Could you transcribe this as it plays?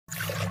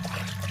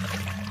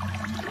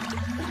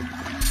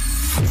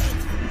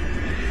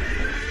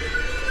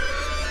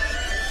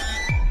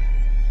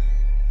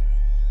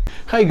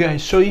Hi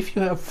guys, so if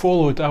you have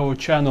followed our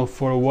channel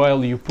for a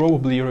while, you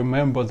probably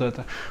remember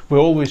that we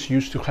always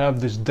used to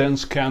have this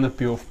dense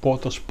canopy of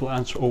pothos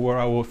plants over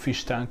our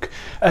fish tank.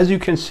 As you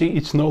can see,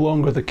 it's no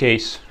longer the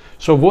case.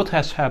 So what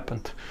has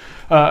happened?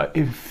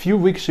 A few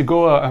weeks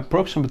ago,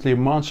 approximately a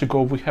month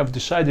ago, we have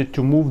decided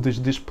to move this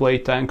display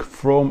tank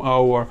from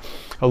our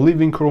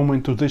living room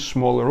into this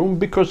smaller room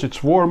because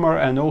it's warmer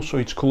and also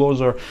it's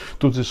closer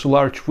to this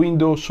large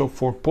window. So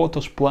for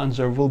pothos plants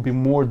there will be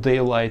more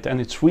daylight, and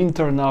it's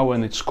winter now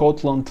and it's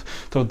Scotland,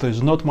 so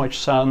there's not much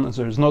sun,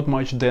 there's not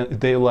much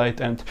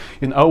daylight, and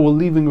in our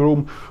living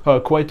room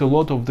quite a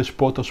lot of these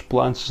pothos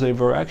plants, they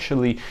were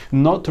actually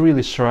not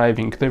really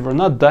thriving. They were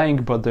not dying,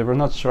 but they were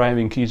not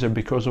thriving either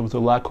because of the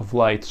lack of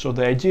light. So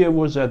the idea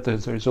was that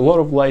there's a lot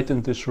of light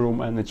in this room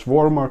and it's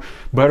warmer,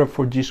 better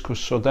for discus,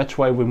 so that's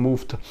why we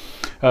moved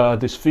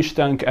this fish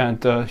tank.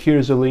 And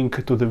here's a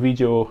link to the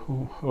video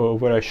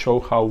where I show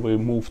how we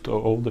moved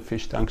all the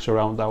fish tanks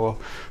around our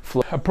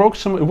flat.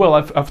 Approximately, well,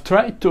 I've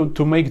tried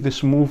to make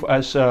this move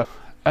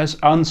as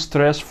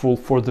unstressful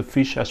for the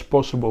fish as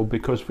possible,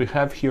 because we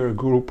have here a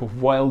group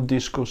of wild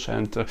discus,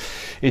 and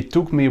it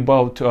took me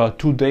about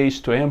 2 days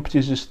to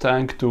empty this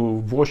tank, to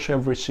wash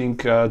everything,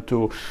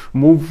 to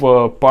move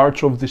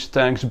parts of these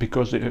tanks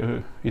because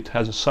it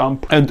has a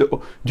sump. And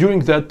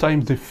during that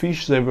time the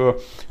fish, they were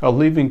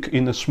living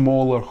in a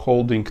smaller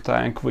holding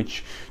tank,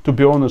 which to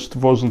be honest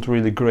wasn't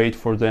really great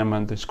for them,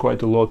 and there's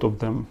quite a lot of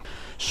them.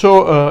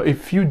 So a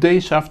few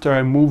days after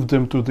I moved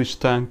them to this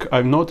tank,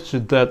 I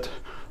noticed that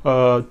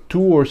 2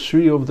 or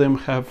 3 of them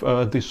have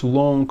this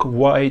long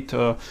white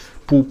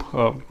poop,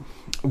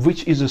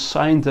 which is a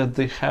sign that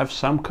they have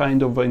some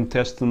kind of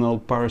intestinal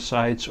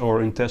parasites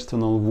or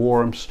intestinal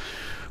worms.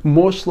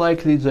 Most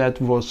likely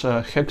that was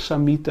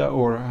Hexamita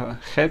or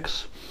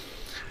Hex.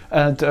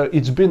 And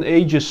it's been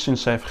ages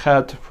since I've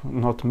had,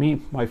 not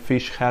me, my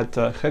fish had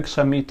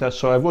Hexamita,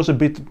 so I was a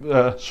bit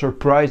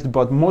surprised,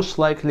 but most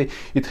likely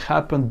it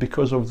happened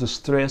because of the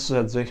stress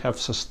that they have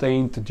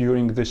sustained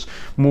during this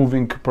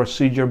moving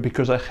procedure,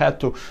 because I had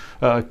to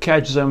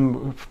catch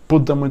them,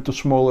 put them into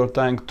smaller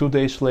tank. 2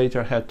 days later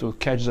I had to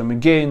catch them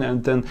again,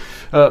 and then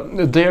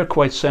they're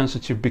quite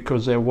sensitive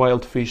because they're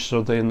wild fish,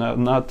 so they're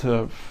not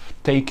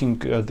taking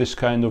this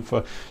kind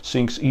of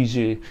things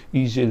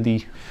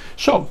easily.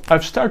 So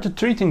I've started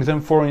treating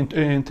them for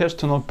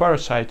intestinal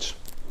parasites,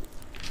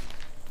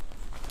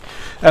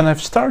 and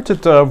I've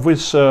started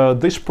with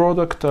this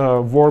product,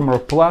 Warmer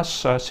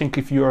Plus. I think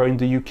if you are in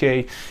the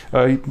UK,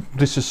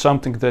 this is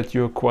something that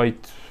you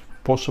quite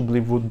possibly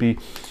would be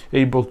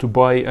able to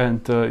buy,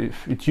 and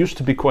it used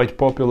to be quite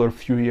popular a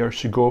few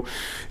years ago.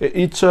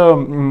 It's a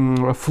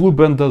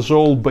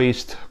flubendazole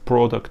based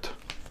product.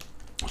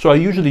 So I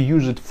usually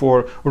use it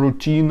for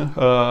routine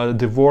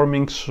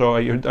deworming, so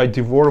I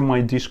deworm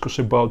my discus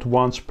about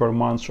once per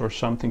month or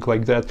something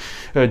like that,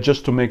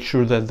 just to make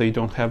sure that they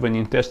don't have any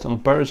intestinal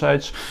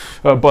parasites,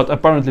 but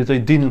apparently they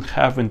didn't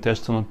have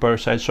intestinal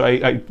parasites, so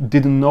I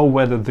didn't know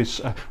whether this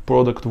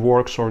product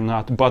works or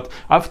not. But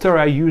after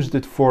I used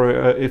it for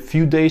a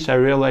few days, I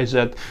realized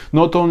that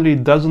not only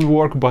it doesn't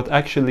work, but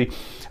actually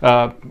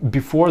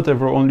before there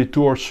were only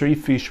 2 or 3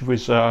 fish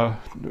with a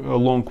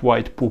long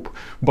white poop,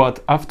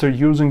 but after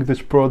using this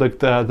product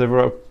there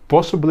were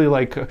possibly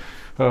like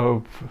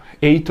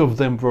 8 of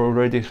them were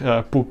already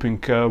pooping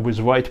with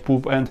white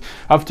poop, and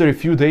after a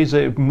few days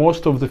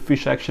most of the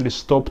fish actually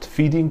stopped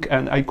feeding,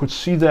 and I could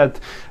see that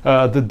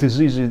the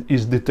disease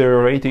is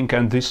deteriorating,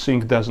 and this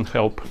thing doesn't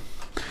help.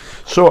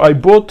 So I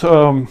bought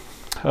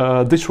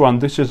this one.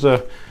 This is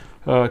a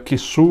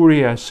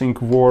Kisuri, I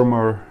think,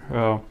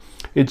 warmer.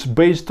 It's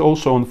based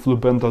also on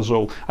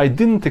flubendazole. I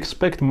didn't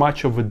expect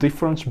much of a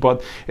difference,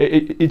 but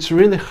it's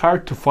really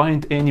hard to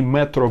find any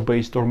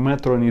metro-based or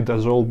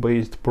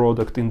metronidazole-based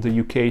product in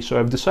the UK, so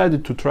I've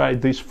decided to try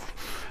this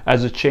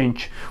as a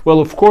change. Well,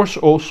 of course,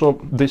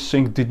 also this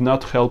thing did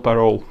not help at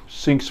all.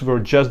 Things were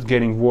just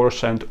getting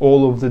worse, and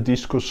all of the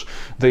discus,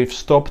 they've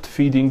stopped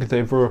feeding,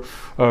 they were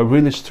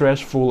really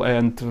stressful,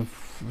 and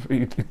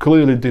it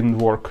clearly didn't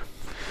work.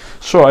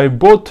 So I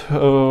bought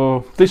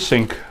this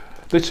thing.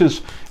 This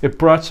is a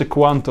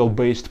praziquantel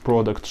based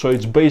product, so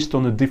it's based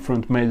on a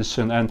different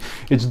medicine, and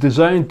it's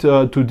designed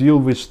to deal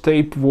with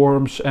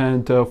tapeworms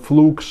and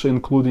flukes,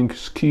 including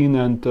skin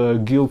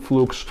and gill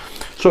flukes.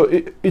 So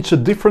it's a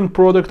different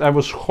product. I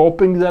was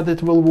hoping that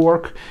it will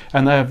work,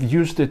 and I have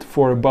used it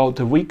for about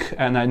a week,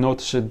 and I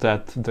noticed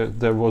that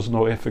there was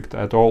no effect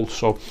at all,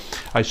 so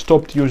I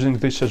stopped using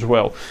this as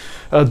well.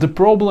 The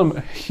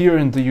problem here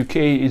in the UK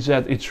is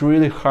that it's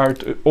really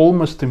hard,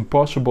 almost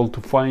impossible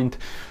to find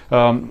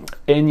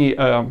any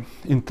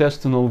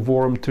intestinal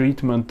worm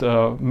treatment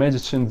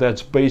medicine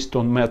that's based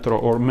on metro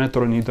or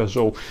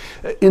metronidazole.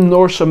 In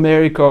North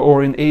America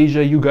or in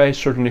Asia, you guys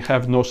certainly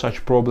have no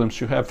such problems.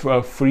 You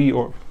have free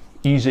or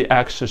easy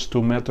access to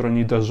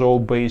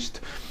metronidazole based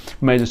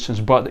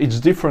medicines, but it's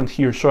different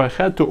here. So I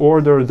had to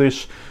order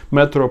this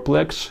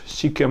Metroplex,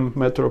 Sikkim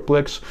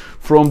Metroplex,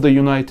 from the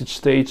United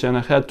States, and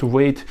I had to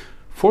wait,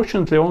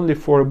 fortunately, only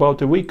for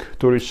about a week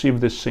to receive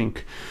this thing.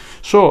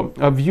 So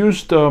I've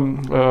used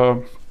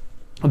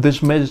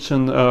this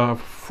medicine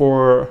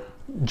for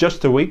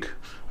just a week.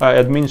 I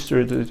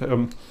administered it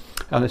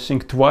and I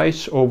think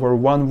twice over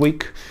 1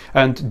 week,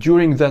 and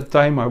during that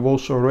time I've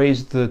also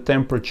raised the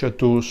temperature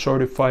to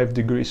 35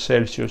 degrees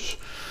Celsius.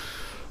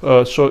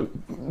 So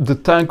the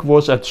tank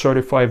was at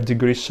 35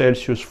 degrees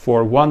Celsius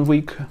for 1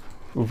 week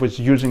with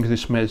using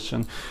this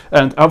medicine,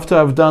 and after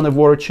I've done a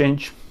water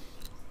change,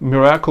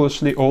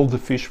 miraculously all the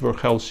fish were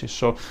healthy.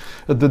 So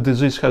the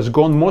disease has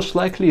gone. Most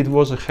likely it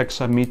was a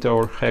Hexamita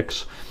or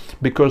Hex,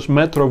 because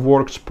Metro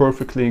works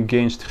perfectly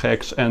against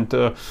Hex, and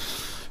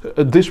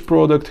this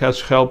product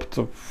has helped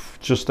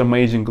just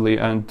amazingly,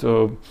 and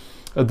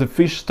the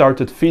fish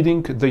started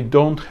feeding. They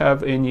don't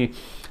have any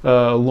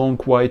long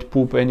white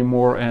poop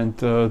anymore, and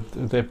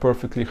they're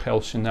perfectly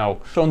healthy now.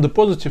 So on the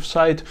positive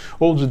side,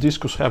 all the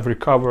discus have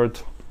recovered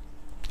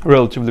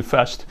relatively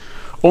fast.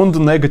 On the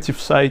negative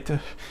side,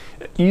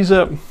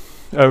 either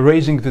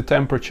raising the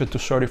temperature to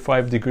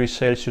 35 degrees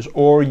Celsius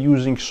or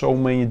using so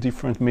many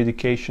different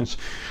medications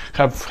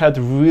have had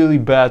really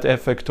bad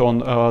effect on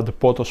the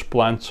pothos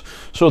plants.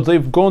 So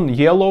they've gone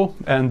yellow,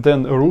 and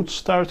then roots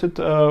started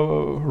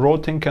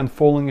rotting and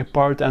falling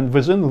apart, and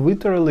within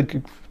literally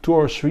 2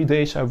 or 3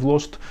 days I've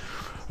lost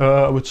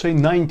I would say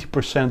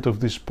 90% of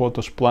these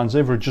pothos plants.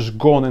 They were just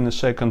gone in a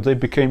second. They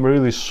became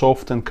really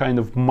soft and kind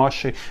of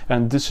mushy,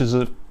 and this is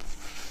a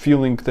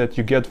feeling that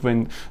you get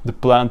when the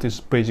plant is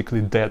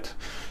basically dead.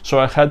 So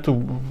I had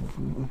to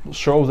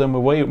throw them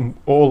away,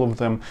 all of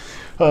them.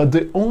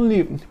 The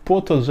only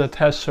pothos that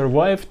has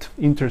survived,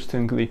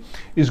 interestingly,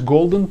 is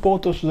golden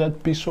pothos,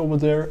 that piece over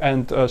there,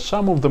 and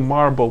some of the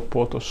marble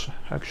pothos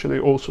actually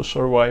also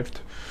survived.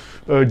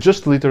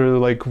 Just literally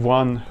like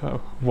one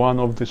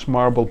of these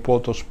marble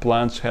pothos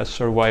plants has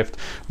survived.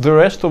 The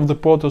rest of the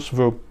pothos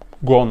were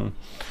gone.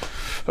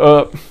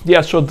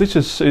 Yeah, so this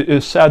is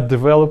a sad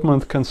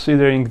development,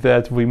 considering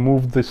that we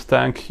moved this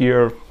tank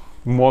here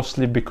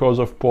mostly because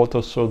of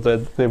pothos, so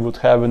that they would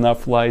have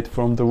enough light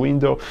from the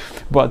window.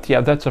 But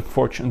yeah, that's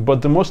unfortunate.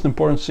 But the most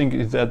important thing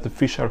is that the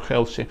fish are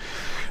healthy.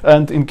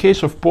 And in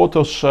case of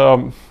pothos,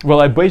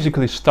 well, I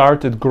basically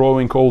started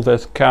growing all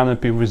that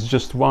canopy with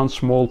just one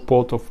small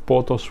pot of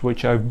pothos,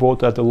 which I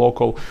bought at a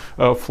local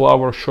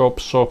flower shop.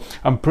 So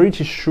I'm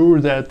pretty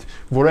sure that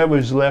whatever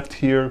is left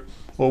here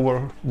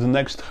over the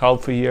next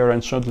half a year,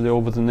 and certainly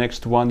over the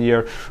next 1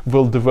 year,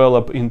 will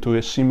develop into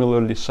a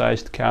similarly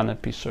sized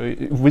canopy. So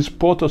with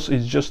pothos,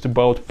 it's just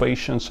about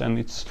patience, and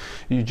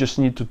you just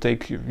need to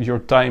take your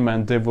time,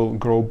 and they will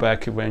grow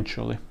back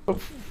eventually.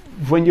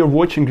 When you're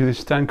watching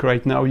this tank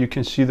right now, you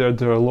can see that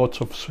there are lots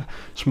of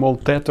small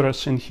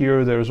tetras in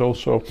here. There's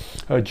also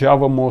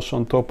Java moss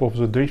on top of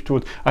the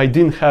driftwood. I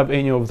didn't have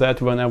any of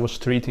that when I was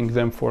treating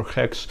them for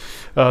Hex.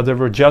 There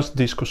were just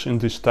discus in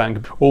this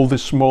tank. All the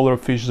smaller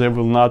fish, they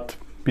will not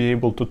be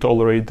able to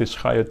tolerate these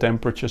higher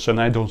temperatures, and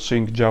I don't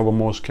think Java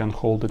moss can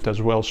hold it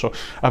as well. So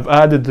I've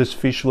added this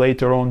fish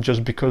later on,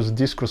 just because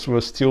discus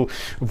was still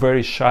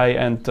very shy,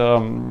 and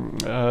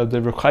they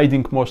were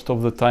hiding most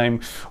of the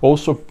time.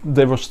 Also,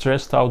 they were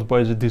stressed out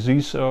by the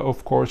disease,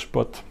 of course,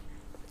 but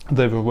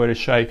they were very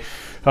shy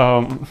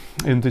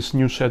in this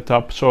new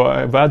setup. So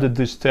I've added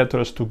these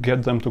tetras to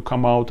get them to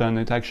come out, and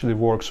it actually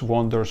works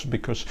wonders,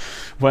 because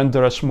when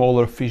there are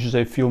smaller fish,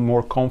 they feel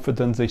more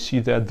confident. They see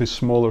that the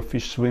smaller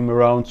fish swim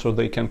around, so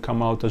they can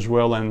come out as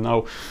well. And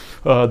now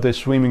they're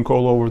swimming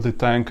all over the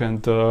tank,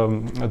 and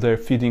they're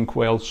feeding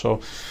well.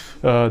 So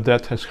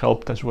that has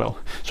helped as well.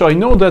 So I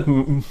know that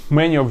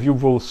many of you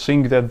will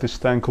think that this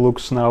tank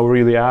looks now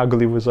really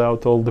ugly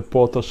without all the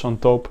pothos on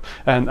top,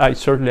 and I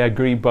certainly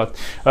agree, but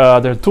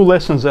there are two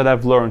lessons that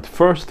I've learned.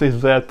 First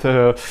is that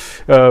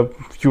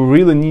you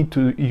really need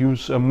to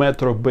use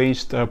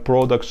Metro-based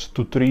products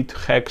to treat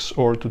Hex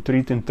or to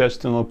treat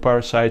intestinal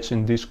parasites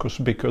in discus,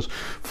 because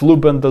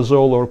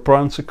flubendazole or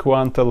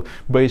praziquantel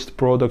based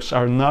products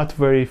are not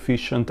very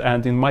efficient,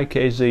 and in my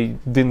case they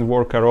didn't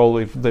work at all.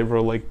 If they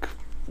were like,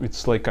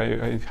 it's like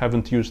I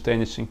haven't used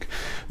anything.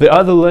 The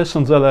other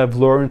lesson that I've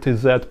learned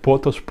is that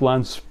pothos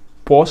plants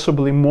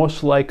possibly,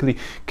 most likely,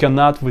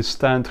 cannot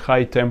withstand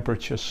high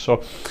temperatures.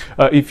 So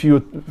if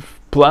you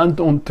plan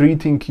on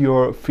treating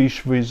your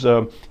fish with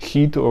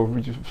heat, or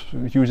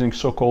using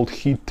so-called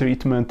heat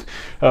treatment,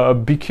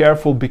 be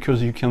careful,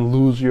 because you can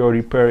lose your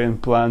riparian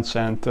plants,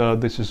 and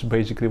this is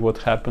basically what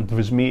happened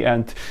with me.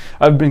 And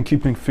I've been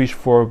keeping fish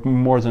for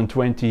more than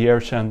 20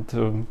 years,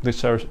 and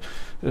these are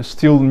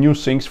still new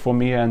things for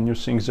me, and new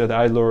things that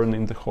I learn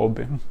in the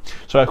hobby.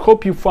 So I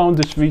hope you found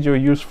this video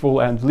useful,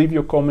 and leave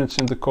your comments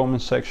in the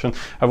comment section.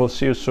 I will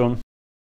see you soon.